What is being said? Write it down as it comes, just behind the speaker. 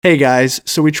Hey guys,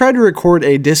 so we tried to record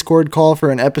a Discord call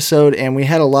for an episode and we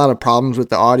had a lot of problems with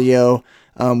the audio.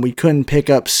 We couldn't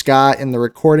pick up Scott in the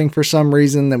recording for some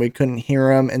reason, then we couldn't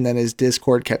hear him, and then his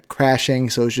Discord kept crashing,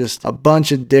 so it was just a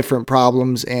bunch of different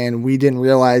problems, and we didn't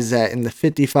realize that in the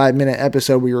 55-minute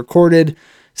episode we recorded,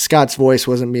 Scott's voice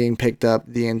wasn't being picked up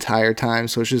the entire time,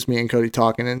 so it's just me and Cody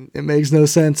talking, and it makes no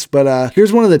sense. But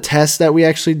here's one of the tests that we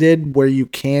actually did where you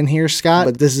can hear Scott,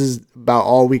 but this is about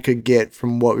all we could get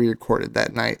from what we recorded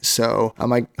that night. So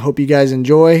I hope you guys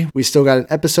enjoy. We still got an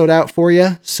episode out for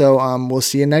you, so we'll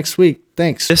see you next week.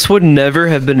 Thanks. This would never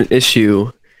have been an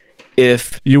issue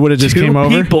if you would have just came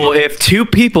over. If two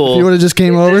people, you would have just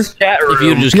came over.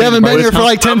 You haven't been here for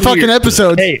like 10 fucking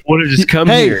episodes. Hey, would have just come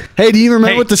here. Hey, do you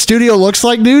remember what the studio looks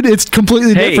like, dude? It's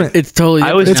completely different. It's totally.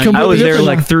 I was there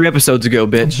like 3 episodes ago,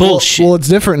 bitch. Bullshit. Well, it's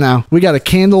different now. We got a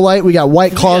candlelight. We got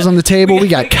White Claws on the table. We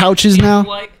got couches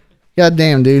now. God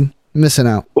damn, dude. Missing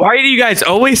out. Why do you guys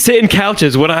always sit in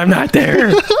couches when I'm not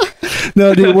there?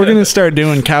 No, dude, we're gonna start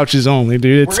doing couches only,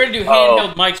 dude. We're gonna do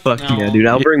handheld mics. Fuck now. yeah, dude.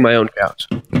 I'll bring my own couch.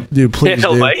 Dude, please,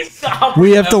 Handheld dude. mics.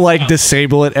 We have to like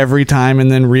disable it every time and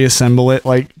then reassemble it,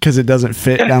 like because it doesn't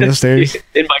fit down the stairs.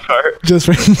 In my car. Just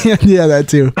yeah, that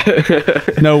too.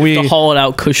 No, we To haul it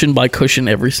out cushion by cushion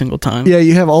every single time. Yeah,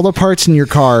 you have all the parts in your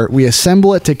car. We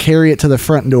assemble it to carry it to the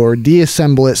front door,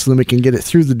 deassemble it so then we can get it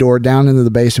through the door down into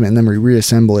the basement, and then we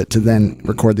reassemble it to then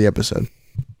record the episode.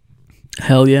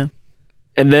 Hell yeah.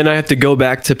 And then I have to go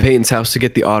back to Peyton's house to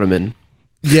get the ottoman.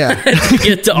 Yeah,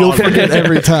 Get to you'll all forget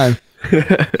every time. All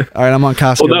right, I'm on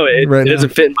Costco. Well, no, it right now. doesn't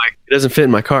fit in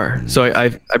my car. So I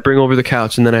bring over the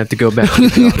couch and then I have to go back.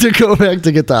 To go back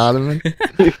to get the ottoman.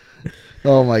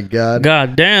 Oh my god.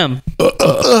 God damn.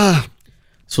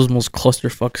 This was the most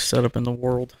clusterfuck setup in the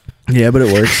world. Yeah, but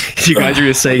it works. You guys were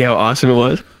just saying how awesome it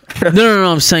was. No.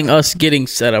 I'm saying us getting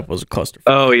set up was a clusterfuck.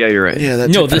 Oh yeah, you're right. Yeah,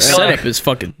 that's No, this setup is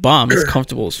fucking bomb. It's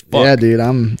comfortable as fuck. Yeah, dude,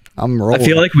 I'm rolling. I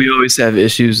feel like we always have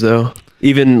issues though.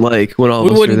 Even like when all It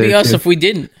of us wouldn't are be there, us too. if we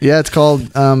didn't. Yeah, it's called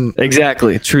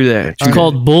Exactly. True that. It's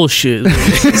called bullshit.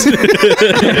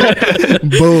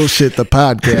 Bullshit the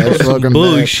podcast. Welcome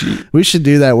Bullshit. back. We should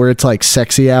do that where it's like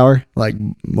sexy hour. Like,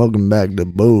 welcome back to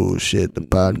Bullshit the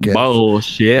podcast.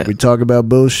 Bullshit. We talk about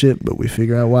bullshit, but we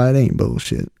figure out why it ain't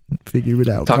bullshit. Figure it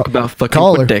out. Talk about fucking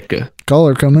caller. Quadeca.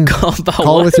 Caller, come in. About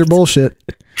Call what? with your bullshit.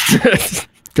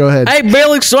 Go ahead. Hey,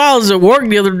 Billy, so I was at work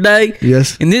the other day.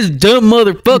 Yes. And this dumb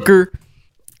motherfucker,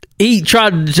 he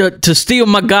tried to steal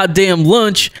my goddamn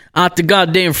lunch out the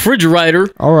goddamn refrigerator.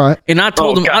 All right. And I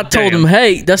told him, goddamn.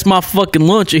 hey, that's my fucking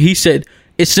lunch. And he said,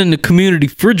 it's in the community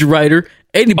refrigerator.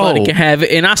 Anybody can have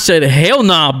it. And I said, hell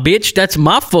nah, bitch. That's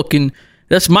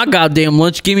my goddamn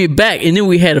lunch. Give me it back. And then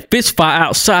we had a fist fight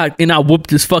outside, and I whooped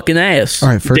his fucking ass. All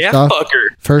right.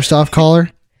 First off,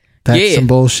 caller, that's some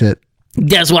bullshit.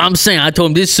 That's what I'm saying. I told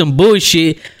him this is some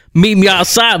bullshit. Meet me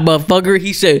outside, motherfucker.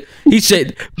 He said,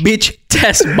 bitch,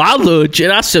 that's my lunch.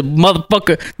 And I said,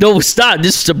 motherfucker, no, stop.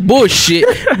 This is some bullshit.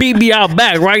 Meet me out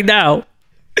back right now.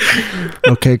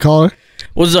 Okay, caller.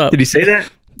 What's up? Did he say that?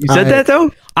 You said that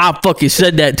though? I fucking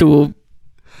said that to him.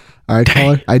 All right,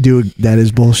 caller. I do. That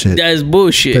is bullshit. That is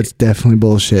bullshit. That's definitely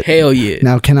bullshit. Hell yeah.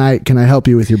 Now, can I help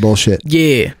you with your bullshit?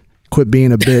 Yeah. Quit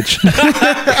being a bitch.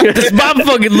 That's my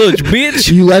fucking lunch, bitch.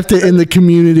 You left it in the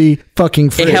community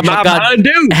fucking fridge. It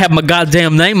had my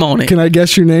goddamn name on it. Can I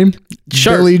guess your name?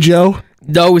 Sure. Billy Joe?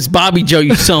 No, it's Bobby Joe,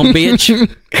 you son of a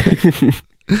bitch.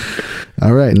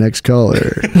 All right, next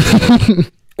caller.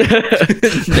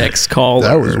 Next caller.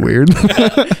 That was weird.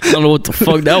 I don't know what the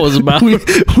fuck that was about.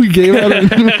 we gave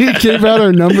out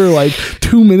our number like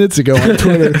 2 minutes ago on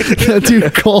Twitter. That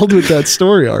dude called with that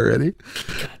story already.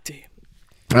 Goddamn.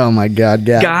 Oh my god.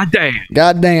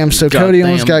 Goddamn. So Cody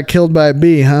almost got killed by a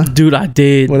bee, huh? Dude, I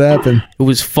did. What happened? It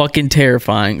was fucking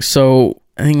terrifying. So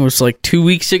I think it was like 2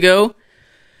 weeks ago.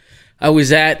 I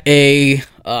was at a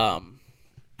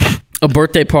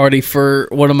birthday party for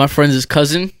one of my friends'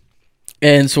 cousin.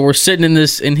 And so we're sitting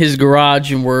in his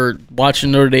garage and we're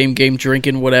watching Notre Dame game,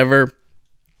 drinking, whatever.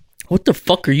 What the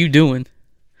fuck are you doing?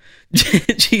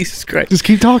 Jesus Christ. Just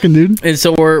keep talking, dude. And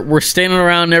so we're standing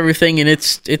around and everything, and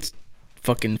it's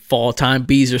fucking fall time.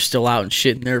 Bees are still out and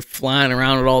shit, and they're flying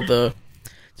around at all the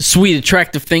sweet,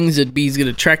 attractive things that bees get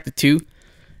attracted to.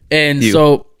 And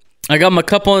so I got my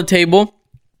cup on the table,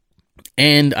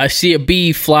 and I see a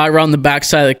bee fly around the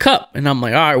backside of the cup, and I'm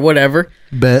like, all right, whatever.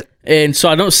 Bet. And so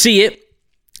I don't see it,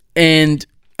 and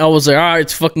I was like, all right,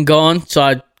 it's fucking gone. So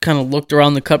I kind of looked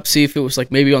around the cup to see if it was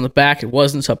like maybe on the back. It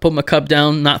wasn't, so I put my cup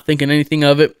down, not thinking anything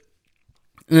of it.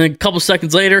 And then a couple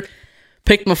seconds later,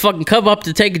 picked my fucking cup up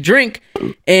to take a drink,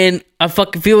 and I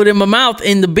fucking feel it in my mouth,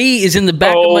 and the bee is in the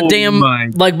back of my damn,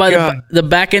 like by the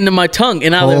back end of my tongue,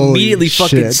 and I Holy immediately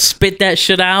fucking shit. spit that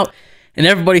shit out, and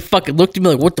everybody fucking looked at me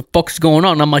like, what the fuck's going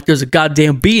on? And I'm like, there's a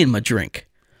goddamn bee in my drink.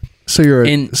 So you're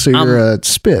And a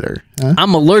spitter, huh?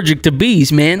 I'm allergic to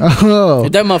bees, man. Oh,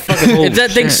 If that motherfucker, if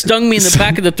that thing stung me in the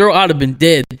back of the throat, I'd have been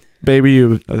dead. baby,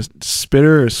 you a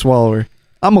spitter or a swallower?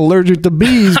 I'm allergic to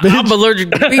bees, bitch. I'm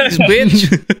allergic to bees,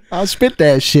 bitch. I'll spit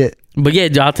that shit. But yeah,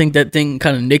 I think that thing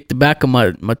kind of nicked the back of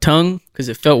my tongue because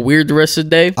it felt weird the rest of the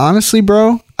day. Honestly,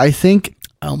 bro, I think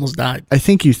I almost died.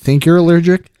 you think you're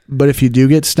allergic, but if you do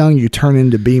get stung, you turn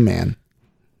into bee man.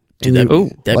 Dude,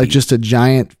 that'd Like be, just a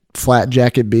giant flat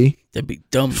jacket bee. that'd be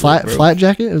dumb. Flat bro.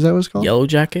 jacket? Is that what it's called? Yellow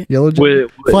jacket? Yellow jacket.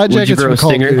 Flat would you jacket's grow from a Call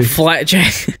of stinger? Duty. Flat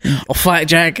jacket. A flat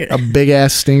jacket. A big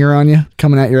ass stinger on you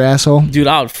coming out your asshole. Dude,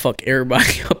 I would fuck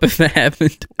everybody up if that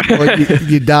happened. Well,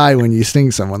 you die when you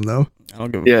sting someone though. I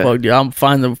don't give a Yeah. fuck, dude. I'm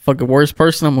find the fucking worst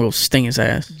person. I'm gonna go sting his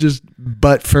ass. Just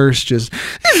butt first. Just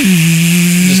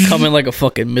Just come in like a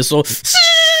fucking missile.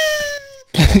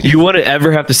 You wouldn't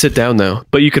ever have to sit down though,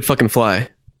 but you could fucking fly.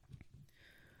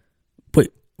 Wait,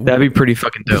 That'd be pretty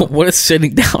fucking dope. what does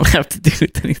sitting down have to do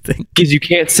with anything? Because you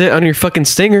can't sit on your fucking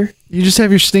stinger. you just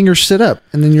have your stinger sit up,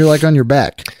 and then you're like on your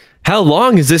back. How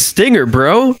long is this stinger,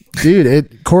 bro? Dude,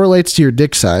 it correlates to your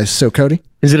dick size. So Cody,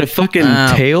 Is it a fucking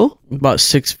tail? About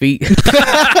 6 feet.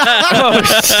 Oh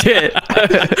shit!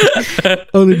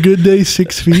 on a good day,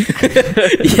 6 feet.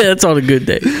 Yeah, that's on a good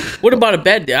day. What about a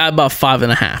bad day? About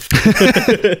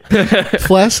 5.5.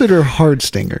 Flaccid or hard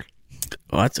stinger?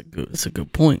 Oh, that's a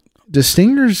good point. Do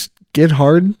stingers get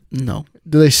hard? No,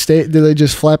 Do they stay? Do they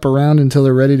just flap around until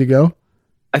they're ready to go?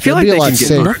 I feel That'd like be a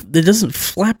they lot can safer. get. it doesn't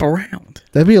flap around.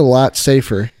 That'd be a lot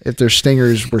safer if their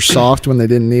stingers were soft when they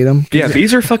didn't need them. Yeah,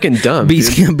 bees are fucking dumb.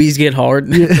 Bees dude. bees get hard.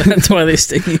 That's why they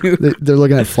sting you. They're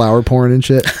looking at flower porn and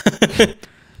shit.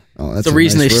 Oh, that's The a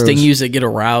reason nice they sting rose. you is they get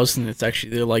aroused, and it's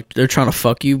actually they're trying to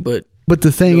fuck you, but But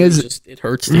the thing it is, just, it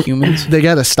hurts the humans. they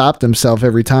got to stop themselves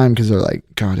every time because they're like,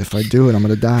 God, if I do it, I'm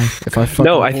gonna die. If I fuck.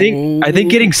 No, I think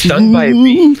getting stung by a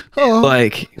bee,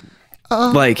 like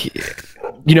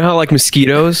you know how like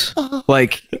mosquitoes,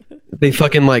 like they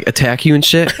fucking like attack you and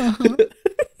shit.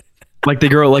 Like they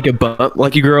grow like a bump,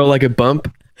 like you grow like a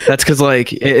bump. That's because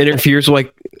like it interferes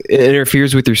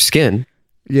with your skin.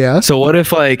 Yeah. So what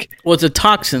if like Well, it's a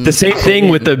toxin. the same thing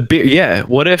with the bee? Yeah.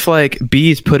 What if like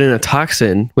bees put in a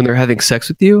toxin when they're having sex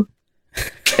with you,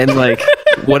 and like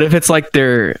what if it's like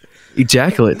their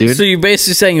ejaculate, dude? So you're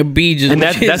basically saying a bee just And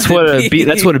that's what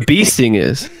a bee sting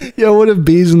is. Yeah. What if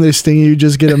bees when they sting you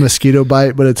just get a mosquito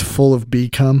bite, but it's full of bee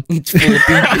cum? It's full of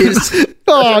bee jizz.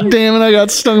 Oh damn it! I got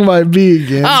stung by a bee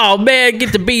again. Oh man,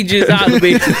 get the bee jizz out of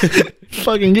me.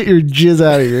 Fucking get your jizz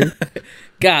out of here.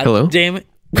 God Hello? damn it.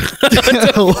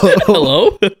 Hello.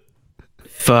 Hello?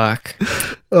 Fuck.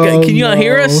 Oh, Can you not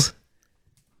hear no. us?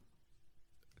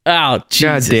 Oh,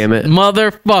 Jesus. damn it.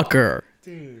 Motherfucker.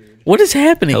 What is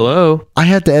happening? Hello. I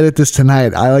have to edit this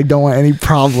tonight. I like don't want any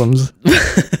problems.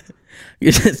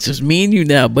 It's just me and you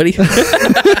now, buddy. He'll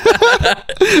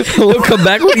come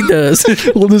back when he does.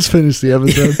 We'll just finish the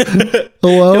episode.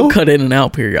 Hello. He'll cut in and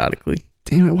out periodically.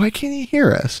 Damn it! Why can't he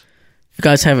hear us? If you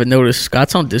guys haven't noticed,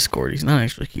 Scott's on Discord. He's not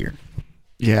actually here.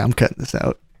 Yeah, I'm cutting this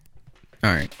out.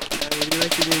 All right.